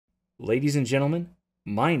Ladies and gentlemen,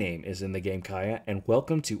 my name is In the Game Kaya, and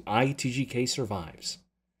welcome to ITGK Survives.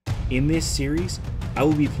 In this series, I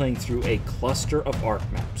will be playing through a cluster of ARK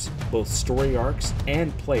maps, both story arcs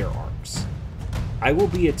and player arcs. I will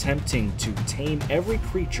be attempting to tame every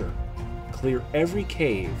creature, clear every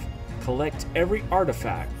cave, collect every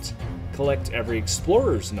artifact, collect every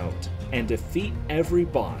explorer's note, and defeat every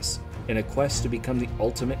boss in a quest to become the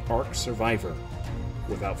ultimate ARK survivor.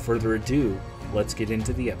 Without further ado, let's get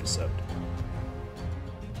into the episode.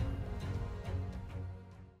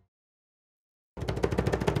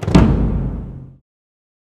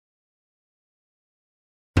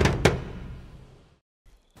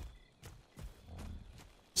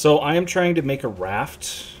 So I am trying to make a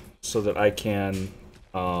raft so that I can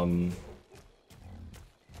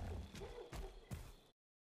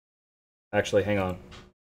actually hang on.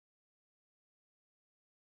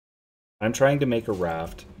 I'm trying to make a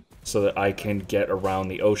raft so that I can get around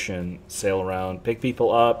the ocean, sail around, pick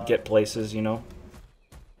people up, get places, you know?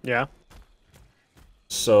 Yeah.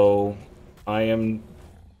 So I am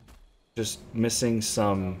just missing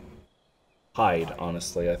some hide,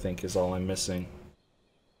 honestly, I think is all I'm missing.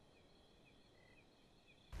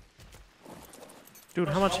 Dude,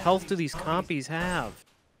 how much health do these compies have?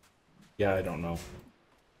 Yeah, I don't know.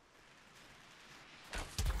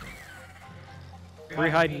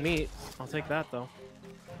 Free hide and meat. I'll take that, though.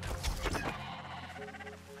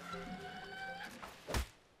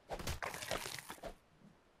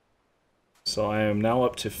 So I am now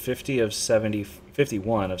up to 50 of 70,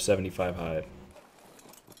 51 of 75 hide.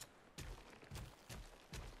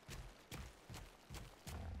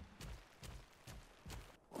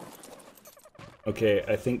 Okay,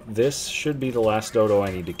 I think this should be the last dodo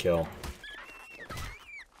I need to kill.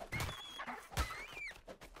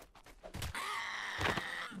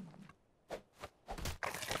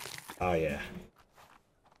 Oh yeah.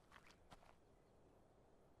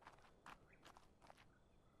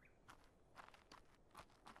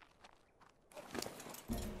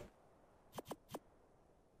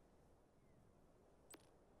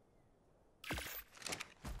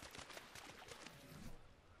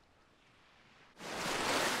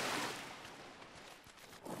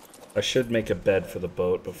 I should make a bed for the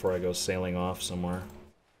boat before I go sailing off somewhere.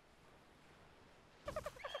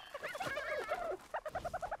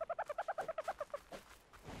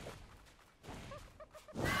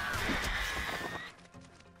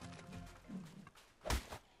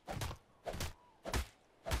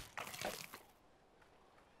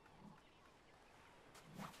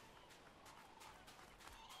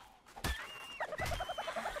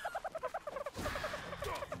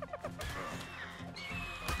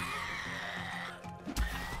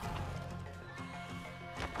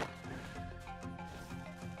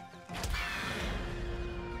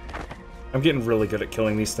 I'm getting really good at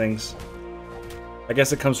killing these things. I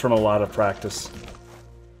guess it comes from a lot of practice.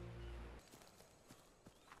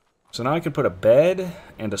 So now I can put a bed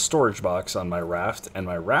and a storage box on my raft, and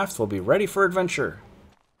my raft will be ready for adventure.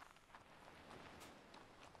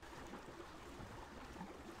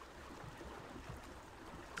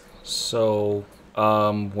 So,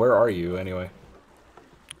 where are you anyway?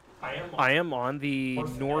 I am on the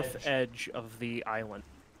north edge of the island.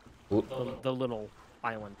 The little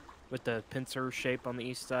island with the pincer shape on the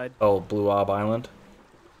east side. Oh, Blue Ob Island?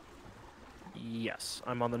 Yes,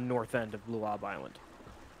 I'm on the north end of Blue Ob Island.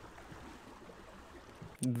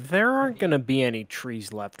 There aren't gonna be any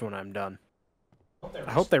trees left when I'm done.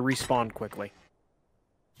 I hope they respawn quickly.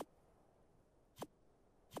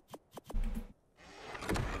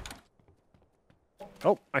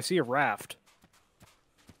 Oh, I see a raft.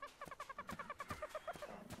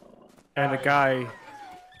 And a guy,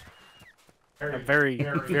 a very,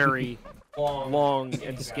 very long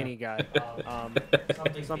and skinny guy.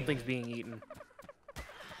 Something's being eaten.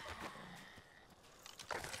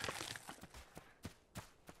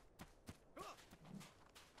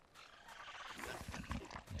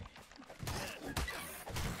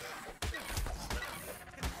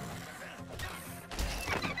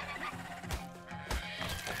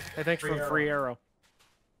 Hey, thanks for the free arrow.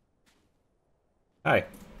 Hi.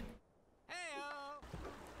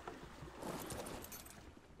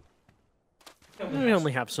 We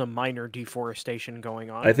only have some minor deforestation going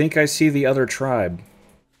on. I think I see the other tribe.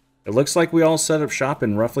 It looks like we all set up shop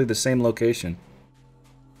in roughly the same location.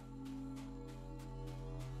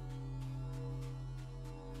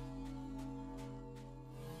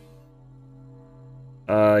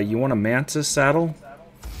 You want a mantis saddle?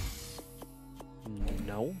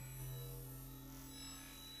 No.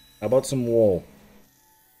 How about some wool?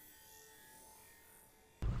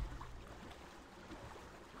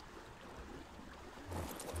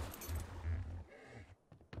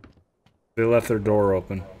 They left their door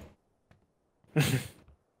open.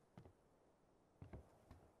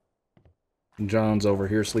 John's over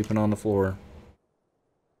here sleeping on the floor.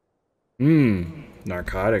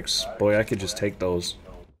 Narcotics. Boy, I could just take those.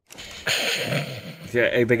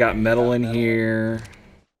 Yeah, they got metal in here.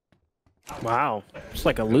 Wow. It's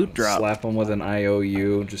like a loot drop. Slap them with an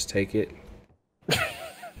IOU. Just take it.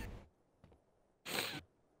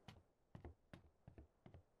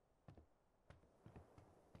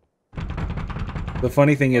 The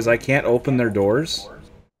funny thing is, I can't open their doors.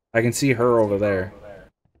 I can see her over there.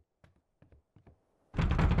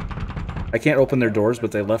 I can't open their doors,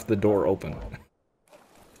 but they left the door open.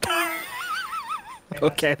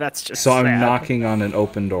 Okay, that's just so sad. I'm knocking on an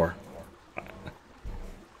open door.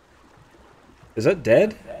 Is that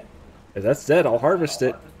dead? If that's dead, I'll harvest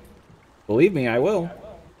it. Believe me, I will.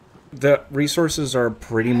 The resources are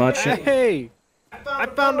pretty much... Hey! I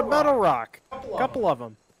found a metal rock. A couple of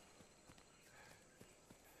them.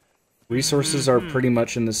 Resources are pretty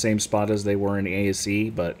much in the same spot as they were in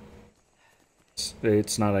ASE, but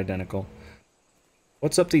it's not identical.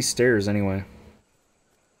 What's up these stairs, anyway?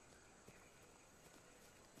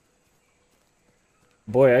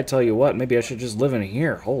 Boy, I tell you what, maybe I should just live in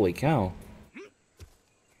here. Holy cow.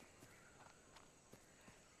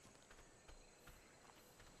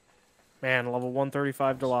 Man, level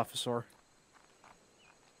 135 Dilophosaur.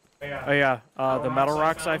 Oh yeah, the metal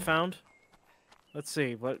rocks I found. Let's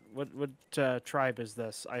see, what tribe is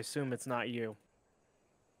this? I assume it's not you.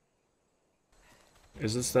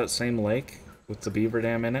 Is this that same lake with the beaver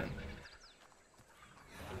dam in it?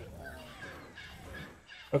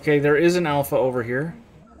 Okay, there is an alpha over here.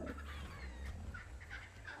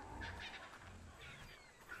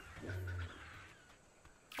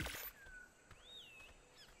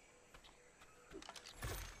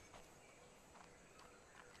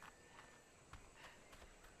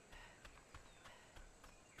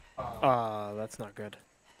 That's not good.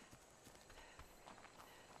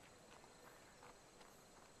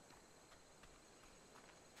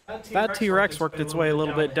 That T-Rex worked its way a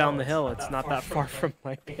little bit down the hill. It's not that far from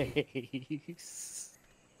my base.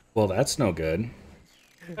 Well, that's no good.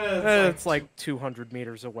 It's like 200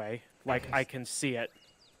 meters away. Like, I can see it,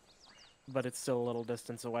 but it's still a little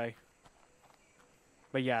distance away.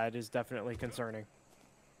 But yeah, it is definitely concerning.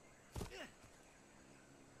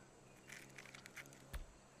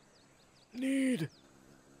 Need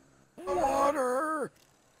water!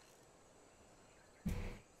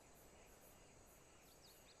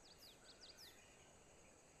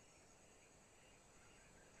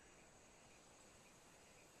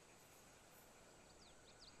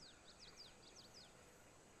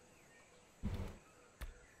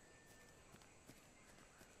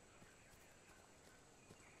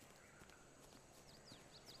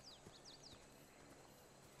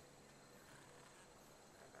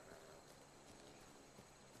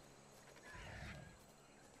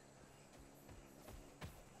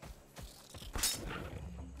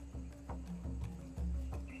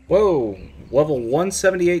 Whoa! Level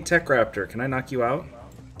 178 Tech Raptor. Can I knock you out?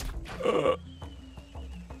 I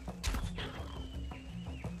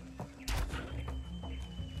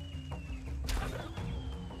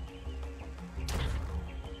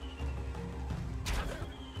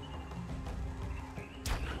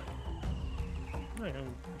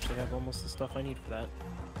actually have almost the stuff I need for that.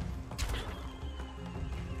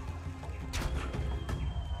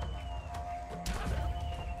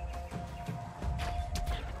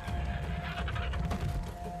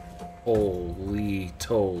 Holy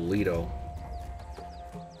Toledo.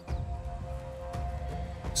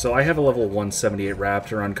 So I have a level 178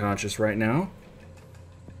 Raptor unconscious right now.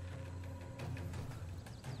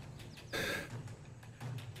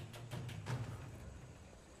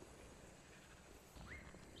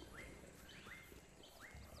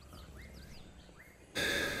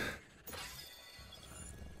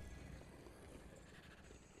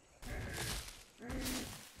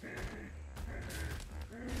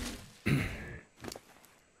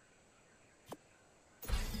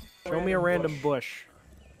 Show me a random bush.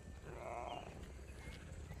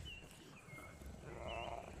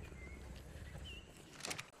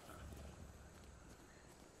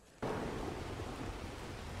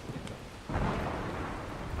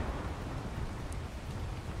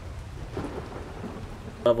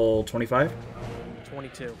 Level 25?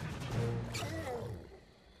 22.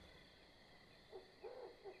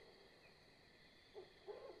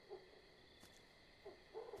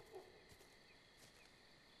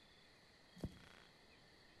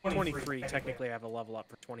 Technically, I have a level up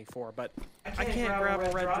for 24, but I can't grab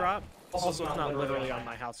a red drop. Also, it's not literally on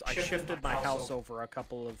my house. I shifted my house over a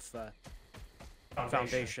couple of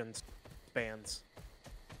foundations, both bands.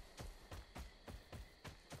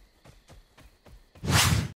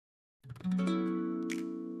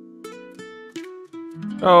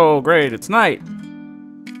 Oh, great, it's night.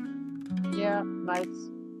 Yeah, nights.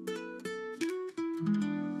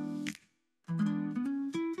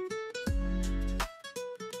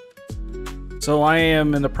 So I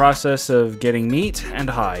am in the process of getting meat and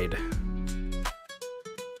hide.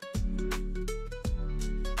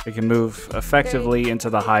 We can move effectively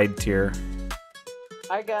into the hide tier.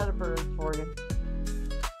 I got a bird for you.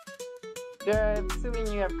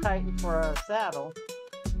 Assuming you have chitin for a saddle,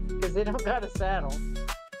 because they don't got a saddle.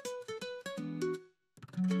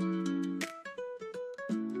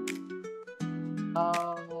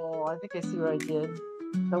 Oh, I think I see what I did.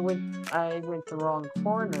 I went the wrong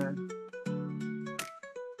corner.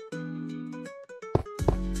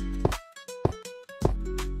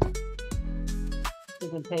 You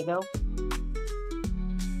can take out.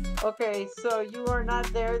 Okay, so you are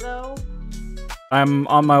not there though? I'm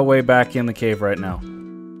on my way back in the cave right now.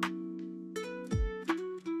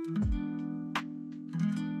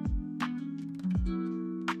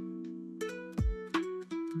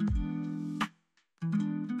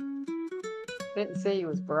 Didn't say he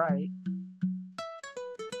was bright.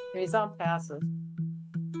 He's on passive.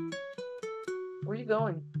 Where are you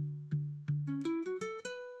going?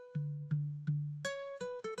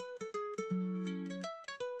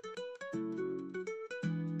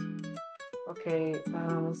 Okay,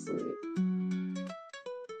 let's see.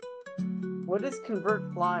 What is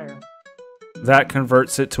convert flyer? That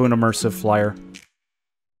converts it to an immersive flyer.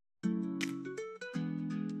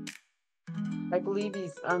 I believe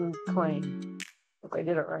he's unclaimed. If I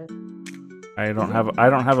did it right. I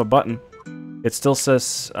don't have a button. It still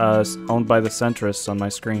says owned by the centrists on my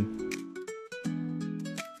screen.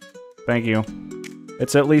 Thank you.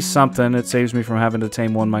 It's at least something. It saves me from having to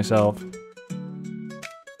tame one myself.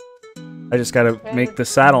 I just gotta make the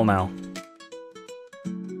saddle now.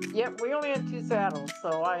 Yep, we only had 2 saddles,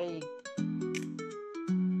 so I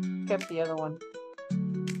kept the other one.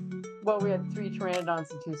 Well, we had 3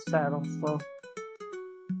 pteranodons and 2 saddles, so.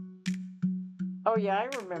 Oh yeah, I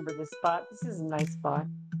remember this spot. This is a nice spot.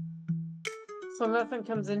 So nothing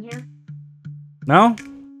comes in here? No?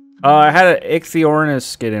 I had an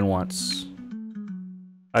Ichthyornis get in once.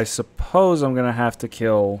 I suppose I'm gonna have to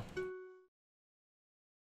kill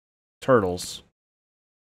turtles.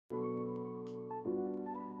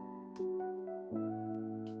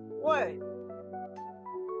 What?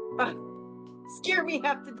 Scare me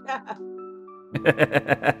half to death.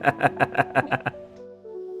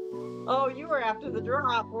 Oh, you were after the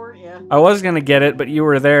drop, weren't you? I was gonna get it, but you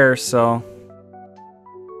were there, so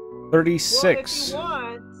 36.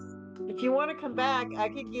 Well, if you want to come back, I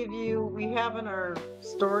could give you. We have in our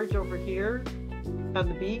storage over here on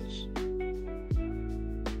the beach.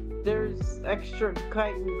 There's extra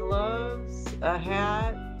chitin gloves, a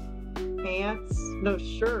hat, pants, no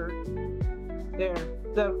shirt. There,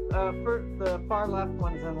 the far left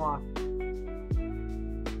one's unlocked.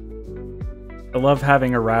 I love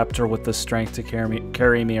having a raptor with the strength to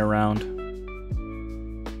carry me around.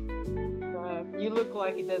 You look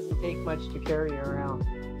like it doesn't take much to carry you around.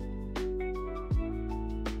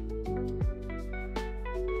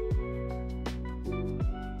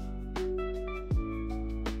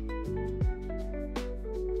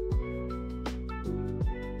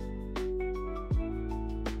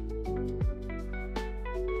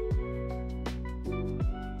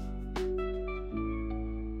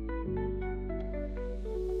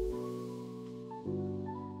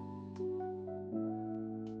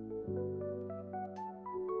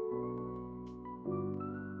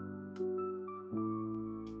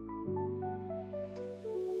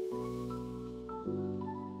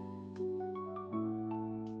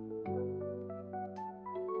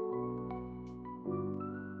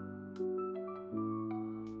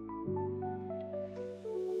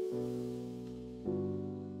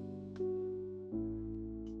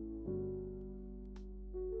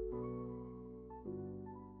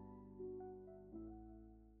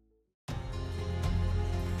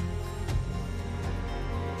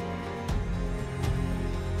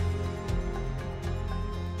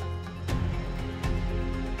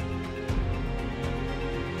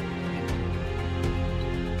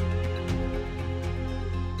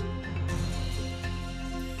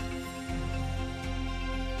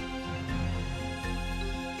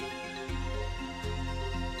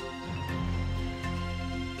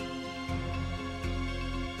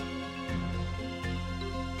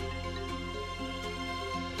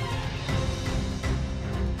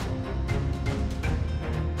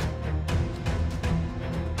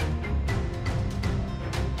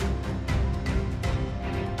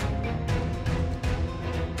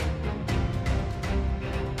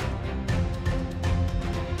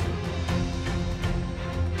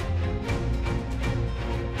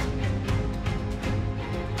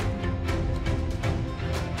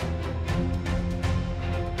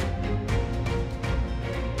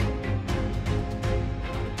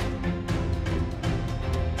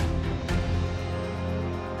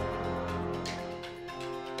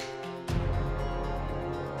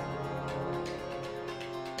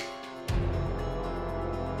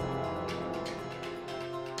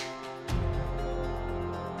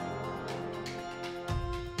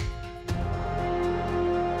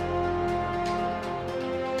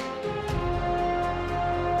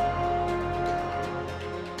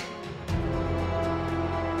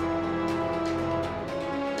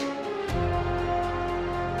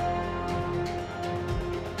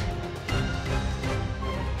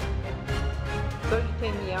 So did you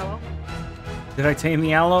tame the aloe? Did I tame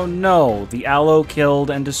the aloe? No. The aloe killed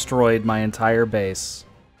and destroyed my entire base.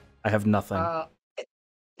 I have nothing.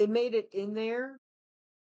 It made it in there?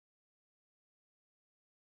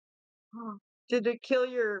 Did it kill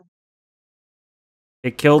your...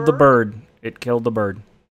 It killed the bird? bird. It killed the bird.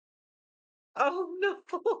 Oh, no.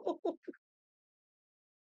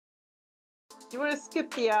 You want to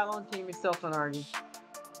skip the aloe and tame yourself an Argy.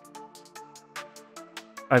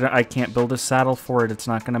 I can't build a saddle for it. It's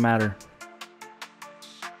not going to matter.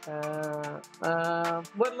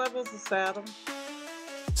 What level's the saddle?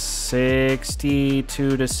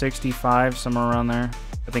 62 to 65, somewhere around there.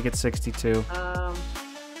 I think it's 62.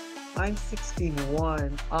 I'm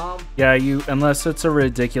 61. Yeah, unless it's a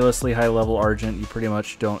ridiculously high level Argent, you pretty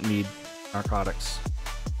much don't need narcotics.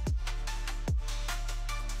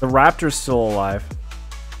 The raptor's still alive.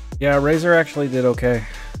 Yeah, Razor actually did okay.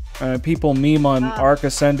 People meme on ARK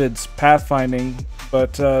Ascended's pathfinding,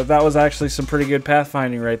 but that was actually some pretty good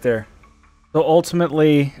pathfinding right there. So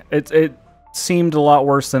ultimately, it seemed a lot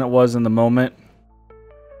worse than it was in the moment.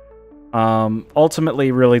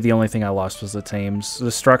 Ultimately, really the only thing I lost was the tames.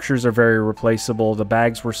 The structures are very replaceable. The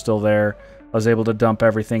bags were still there. I was able to dump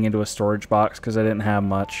everything into a storage box because I didn't have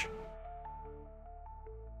much.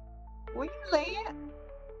 Will you lay it?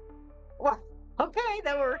 What? Okay,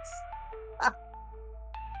 that works.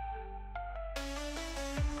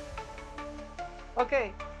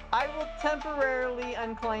 Okay, I will temporarily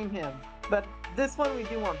unclaim him, but this one we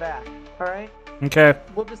do want back, alright? Okay.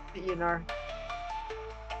 We'll just put you in our...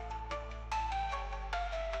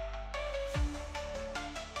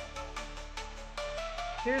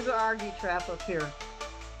 Here's the Argy trap up here.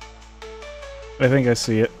 I think I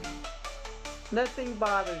see it. Nothing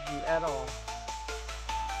bothers you at all.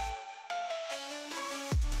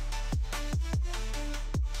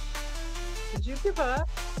 Did you give up?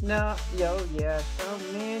 No. Yo, yes.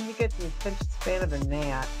 Oh man, you get the attention span of a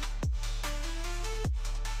gnat.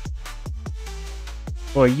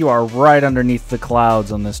 Boy, you are right underneath the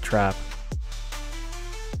clouds on this trap.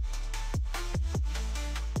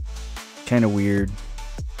 Kind of weird.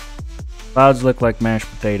 Clouds look like mashed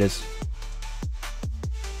potatoes.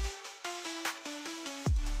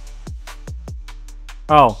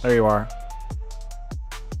 Oh, there you are.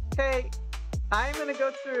 Okay, I'm gonna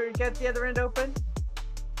go through and get the other end open.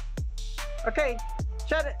 Okay,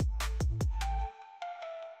 shut it.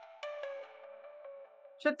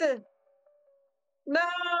 Shut the... No!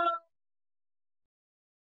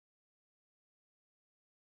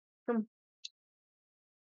 Come.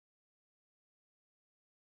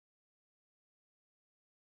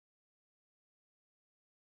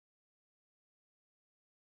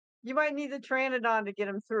 You might need the Pteranodon to get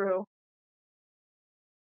him through.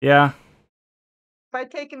 Yeah. If I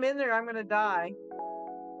take him in there, I'm gonna die.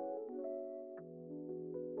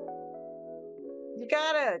 You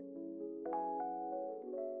got it.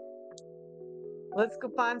 Let's go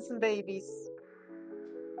find some babies.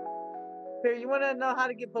 Here, you want to know how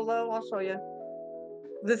to get below? I'll show you.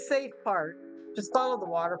 The safe part. Just follow the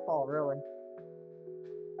waterfall, really.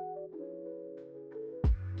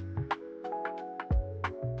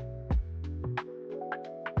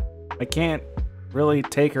 I can't really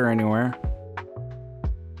take her anywhere.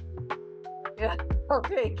 Yeah.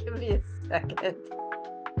 Okay, give me a second.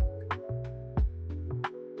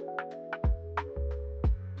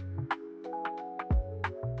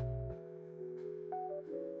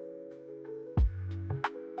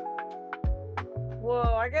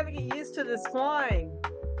 Whoa, I gotta get used to this flying.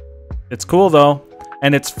 It's cool though,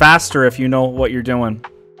 and it's faster if you know what you're doing.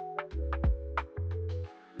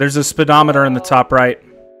 There's a speedometer in the top right.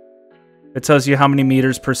 It tells you how many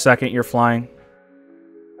meters per second you're flying.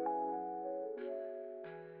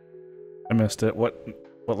 I missed it. What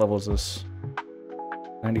level is this?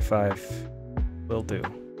 95. Will do.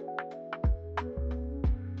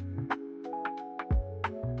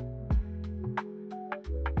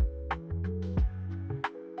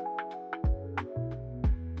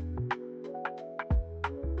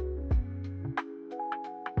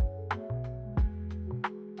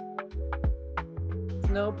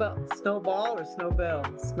 Snowball or snowbell?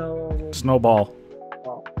 Snowball.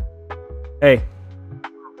 Ball. Hey.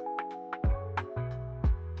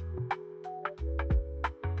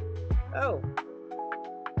 Oh.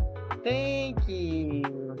 Thank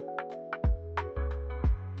you.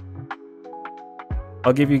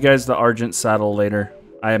 I'll give you guys the Argent saddle later.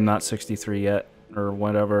 I am not 63 yet, or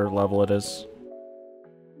whatever level it is.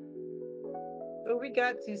 Oh, we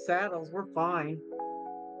got 2 saddles. We're fine.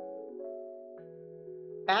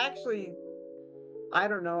 Actually, I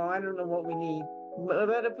don't know. I don't know what we need.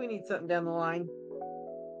 But if we need something down the line.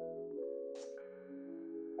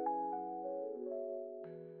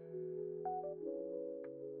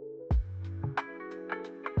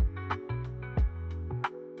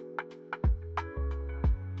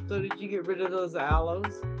 So did you get rid of those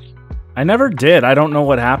aloes? I never did. I don't know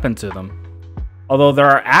what happened to them. Although there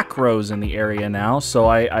are acros in the area now, so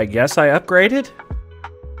I guess I upgraded?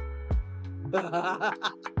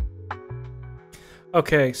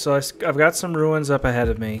 Okay, so I've got some ruins up ahead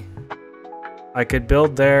of me. I could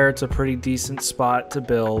build there. It's a pretty decent spot to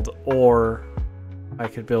build, or I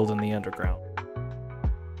could build in the underground.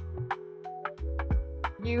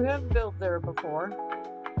 You have built there before.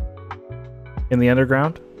 In the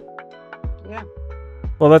underground? Yeah.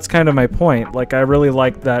 Well, that's kind of my point. Like, I really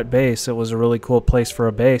liked that base. It was a really cool place for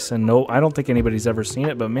a base, and no, I don't think anybody's ever seen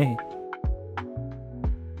it but me.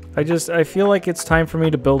 I feel like it's time for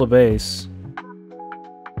me to build a base.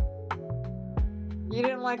 You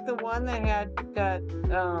didn't like the one that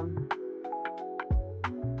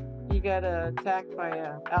you got attacked by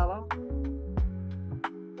a aloe?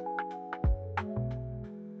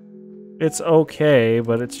 It's okay,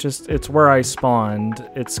 but it's where I spawned.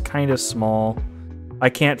 It's kind of small.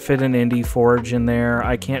 I can't fit an indie forge in there.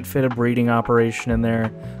 I can't fit a breeding operation in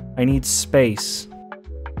there. I need space.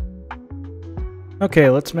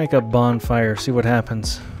 Okay, let's make a bonfire, see what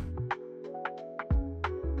happens.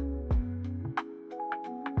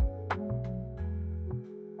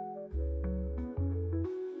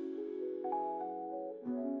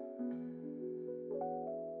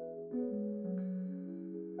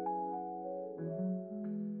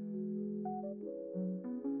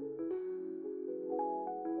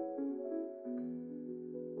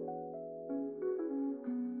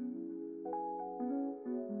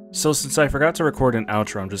 So since I forgot to record an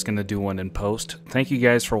outro, I'm just going to do one in post. Thank you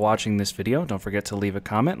guys for watching this video. Don't forget to leave a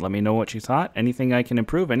comment. Let me know what you thought. Anything I can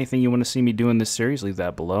improve, anything you want to see me do in this series, leave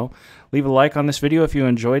that below. Leave a like on this video if you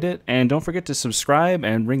enjoyed it. And don't forget to subscribe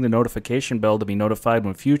and ring the notification bell to be notified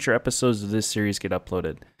when future episodes of this series get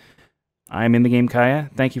uploaded. I'm In The Game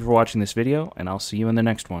Kaya. Thank you for watching this video, and I'll see you in the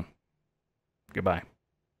next one. Goodbye.